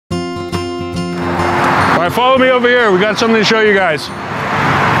right, follow me over here. We got something to show you guys.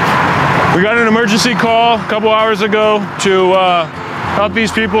 We got an emergency call a couple hours ago to help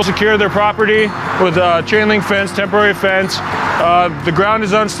these people secure their property with a chain link fence, temporary fence. The ground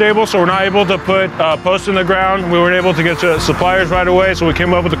is unstable, so we're not able to put posts in the ground. We weren't able to get to suppliers right away, so we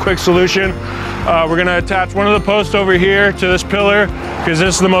came up with a quick solution. We're gonna attach one of the posts over here to this pillar because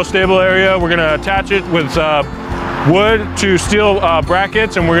this is the most stable area. We're gonna attach it with wood to steel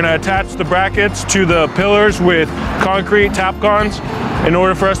brackets, and we're gonna attach the brackets to the pillars with concrete Tapcons in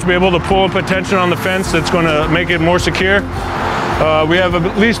order for us to be able to pull and put tension on the fence that's gonna make it more secure. We have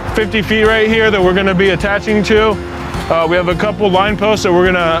at least 50 feet right here that we're gonna be attaching to. We have a couple line posts that we're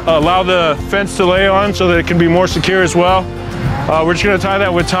gonna allow the fence to lay on so that it can be more secure as well. We're just gonna tie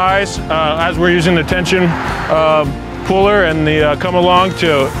that with ties as we're using the tension puller and the come along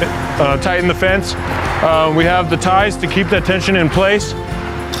to tighten the fence. We have the ties to keep that tension in place.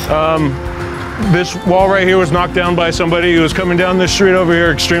 This wall right here was knocked down by somebody who was coming down this street over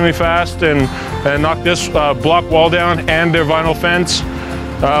here extremely fast and knocked this block wall down and their vinyl fence.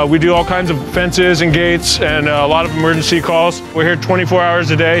 We do all kinds of fences and gates and a lot of emergency calls. We're here 24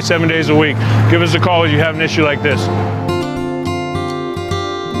 hours a day, 7 days a week. Give us a call if you have an issue like this.